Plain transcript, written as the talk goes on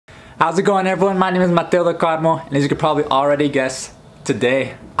How's it going, everyone? My name is Mateo Docarmo, and as you could probably already guess,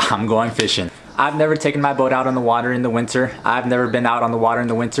 today I'm going fishing. I've never taken my boat out on the water in the winter. I've never been out on the water in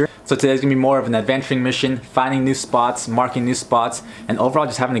the winter. So today's gonna be more of an adventuring mission, finding new spots, marking new spots, and overall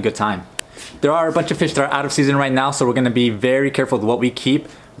just having a good time. There are a bunch of fish that are out of season right now, so we're gonna be very careful with what we keep,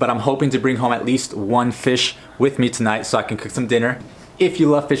 but I'm hoping to bring home at least one fish with me tonight so I can cook some dinner. If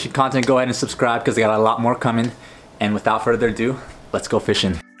you love fishing content, go ahead and subscribe because I got a lot more coming. And without further ado, let's go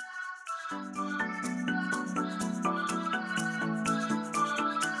fishing.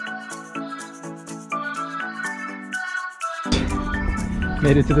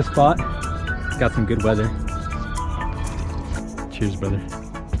 Made it to the spot. Got some good weather. Cheers, brother.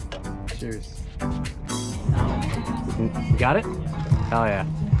 Cheers. You got it? Hell yeah.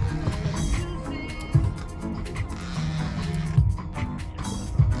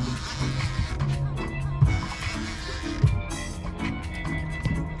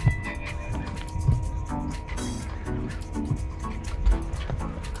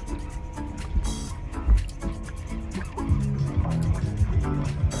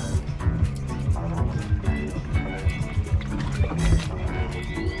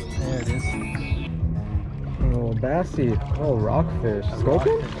 Bassy. Oh, rockfish.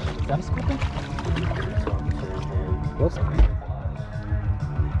 Sculpin? Is that a sculpin? Whoops.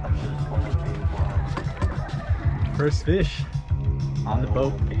 First fish on the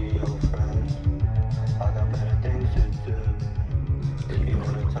boat.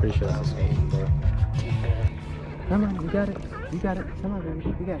 Pretty sure that's a sculpin, bro. Come on, you got it. You got it. Come on,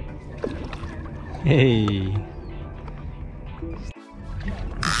 baby. You got it. Hey.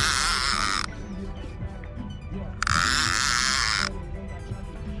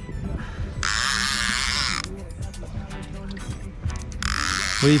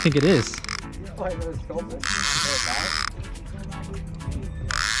 What do you think it is? It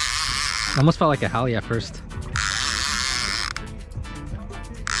almost felt like a halie at first.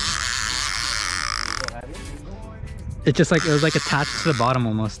 It just like, it was like attached to the bottom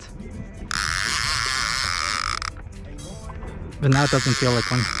almost. But now it doesn't feel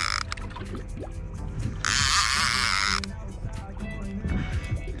like one.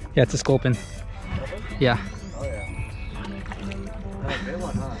 Yeah, it's a sculpin. Yeah. Oh yeah. That's a big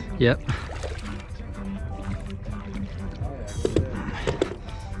one, huh? Yep. Oh yeah.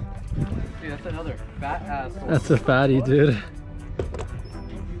 Dude, that's another fat ass one. That's a fatty, dude.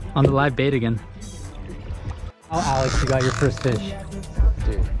 On the live bait again. Oh, Alex, you got your first fish.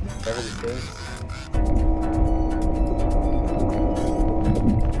 Dude, whatever this is.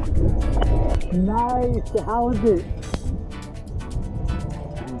 Nice! How was it?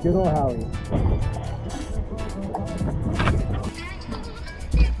 Good old halie.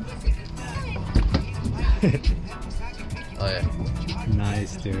 Oh yeah.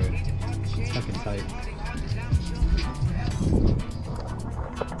 Nice, dude. It's fucking tight.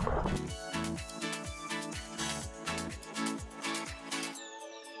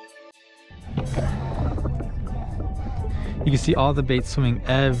 You can see all the bait swimming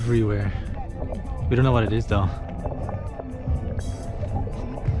everywhere. We don't know what it is though.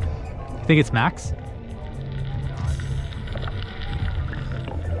 You think it's Max?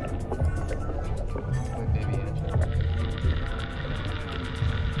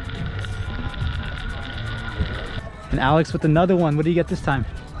 And Alex with another one. What do you get this time?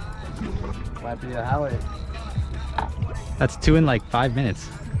 Might be a halie. That's two in like 5 minutes.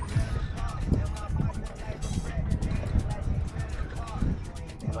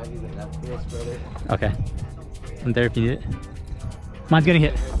 Might need the net for us, brother. Okay. I'm there if you need it. Mine's getting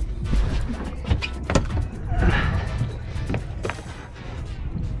hit.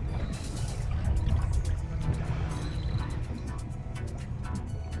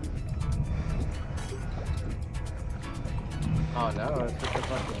 Oh no, it's just a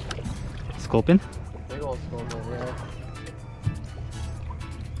fucking Sculpin? big old sculpin, yeah.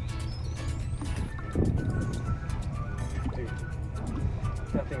 Dude,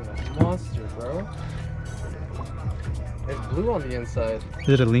 that thing's a monster, bro. It's blue on the inside. Is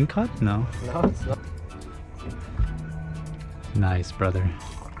it a lingcod? No. No, it's not. Nice, brother.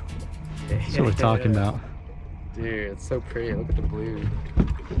 That's what we're talking about. Dude, it's so pretty. Look at the blue.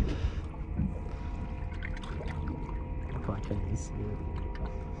 I can't even see it.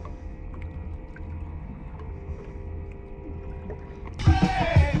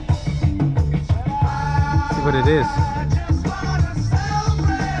 See what it is.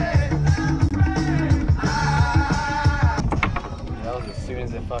 That was as soon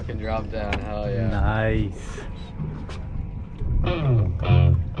as it fucking dropped down. Hell yeah. Nice.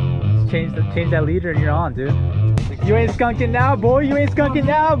 Change that leader and you're on, dude. You ain't skunking now, boy. You ain't skunking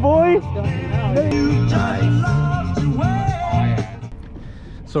now, boy.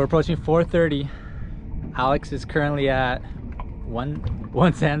 So we're approaching 4:30. Alex is currently at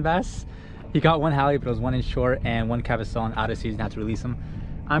one sand bass. He got one halie, but it was one inshore and one cabezon out of season. Had to release him.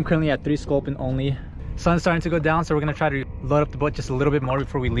 I'm currently at 3 sculpin only. Sun's starting to go down, so we're gonna try to load up the boat just a little bit more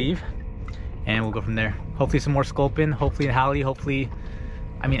before we leave, and we'll go from there. Hopefully some more sculpin, hopefully a halie, hopefully,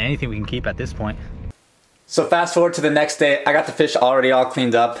 I mean, anything we can keep at this point. So fast forward to the next day, I got the fish already all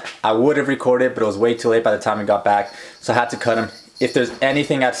cleaned up. I would have recorded, but it was way too late by the time we got back, so I had to cut them. If there's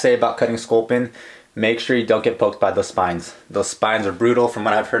anything I'd say about cutting sculpin, make sure you don't get poked by those spines. Those spines are brutal. From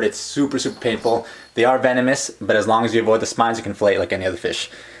what I've heard, it's super, super painful. They are venomous, but as long as you avoid the spines, you can fillet it like any other fish.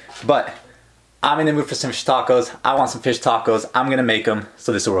 But I'm in the mood for some fish tacos. I want some fish tacos. I'm gonna make them,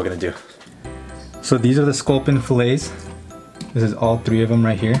 so this is what we're gonna do. So these are the sculpin fillets. This is all 3 of them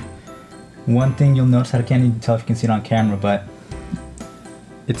right here. One thing you'll notice, I can't even tell if you can see it on camera, but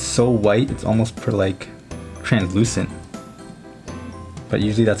it's so white, it's almost like translucent. But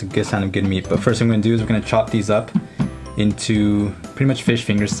usually that's a good sign of good meat. But first thing I'm gonna do is we're gonna chop these up into pretty much fish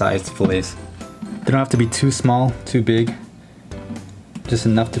finger sized fillets. They don't have to be too small, too big. Just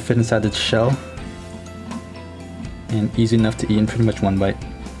enough to fit inside the shell. And easy enough to eat in pretty much one bite.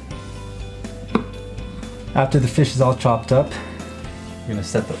 After the fish is all chopped up, we're gonna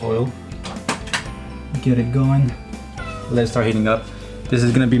set the oil. Get it going. Let it start heating up. This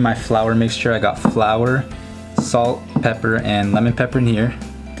is gonna be my flour mixture. I got flour, salt, pepper, and lemon pepper in here.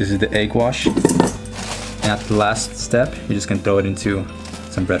 This is the egg wash. And at the last step, you're just gonna throw it into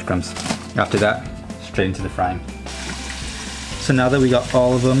some breadcrumbs. After that, straight into the frying. So now that we got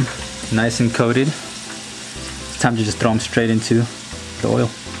all of them nice and coated, it's time to just throw them straight into the oil.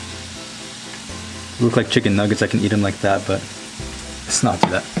 They look like chicken nuggets. I can eat them like that, but let's not do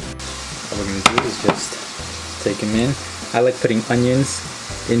that. What we're gonna do is just take them in. I like putting onions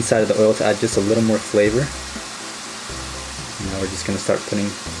inside of the oil to add just a little more flavor. Now we're just gonna start putting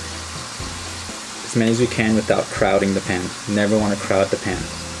as many as we can without crowding the pan. You never want to crowd the pan.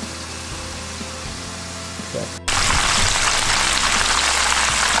 So.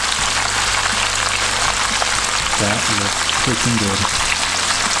 That looks freaking good.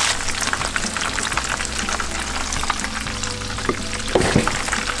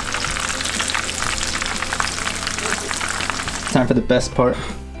 Time for the best part.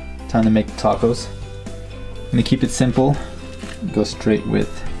 Time to make the tacos. I'm gonna keep it simple. Go straight with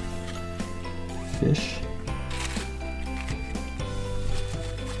fish.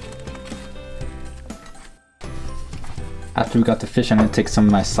 After we got the fish, I'm gonna take some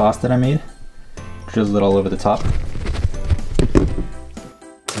of my sauce that I made, drizzle it all over the top.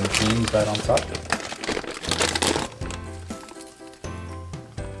 Some beans right on top.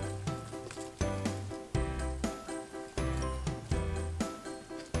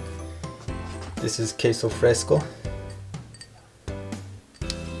 This is queso fresco.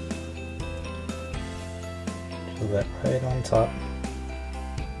 Put that right on top.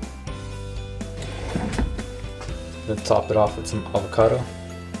 Then top it off with some avocado,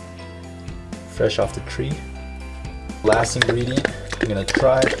 fresh off the tree. Last ingredient I'm gonna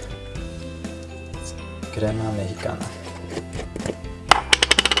try is crema mexicana.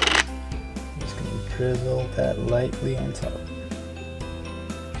 Just gonna drizzle that lightly on top.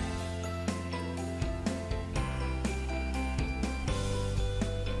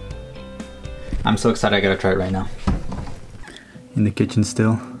 I'm so excited, I gotta try it right now. In the kitchen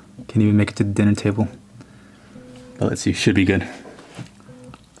still. Can't even make it to the dinner table. But let's see, should be good.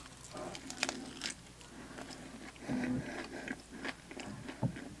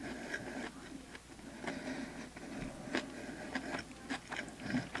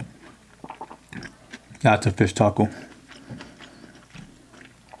 That's a fish taco.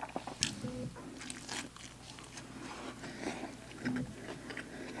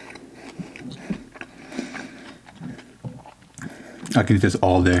 I can eat this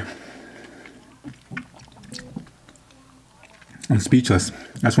all day. I'm speechless.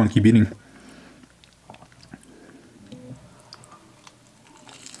 I just want to keep eating.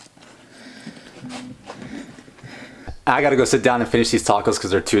 I gotta go sit down and finish these tacos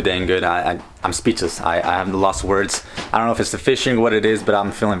because they're too dang good. I'm speechless. I have lost words. I don't know if it's the fishing, what it is, but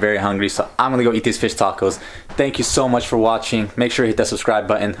I'm feeling very hungry, so I'm gonna go eat these fish tacos. Thank you so much for watching. Make sure you hit that subscribe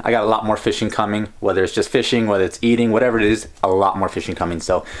button. I got a lot more fishing coming, whether it's just fishing, whether it's eating, whatever it is, a lot more fishing coming.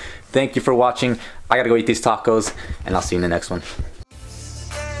 So thank you for watching. I gotta go eat these tacos, and I'll see you in the next one.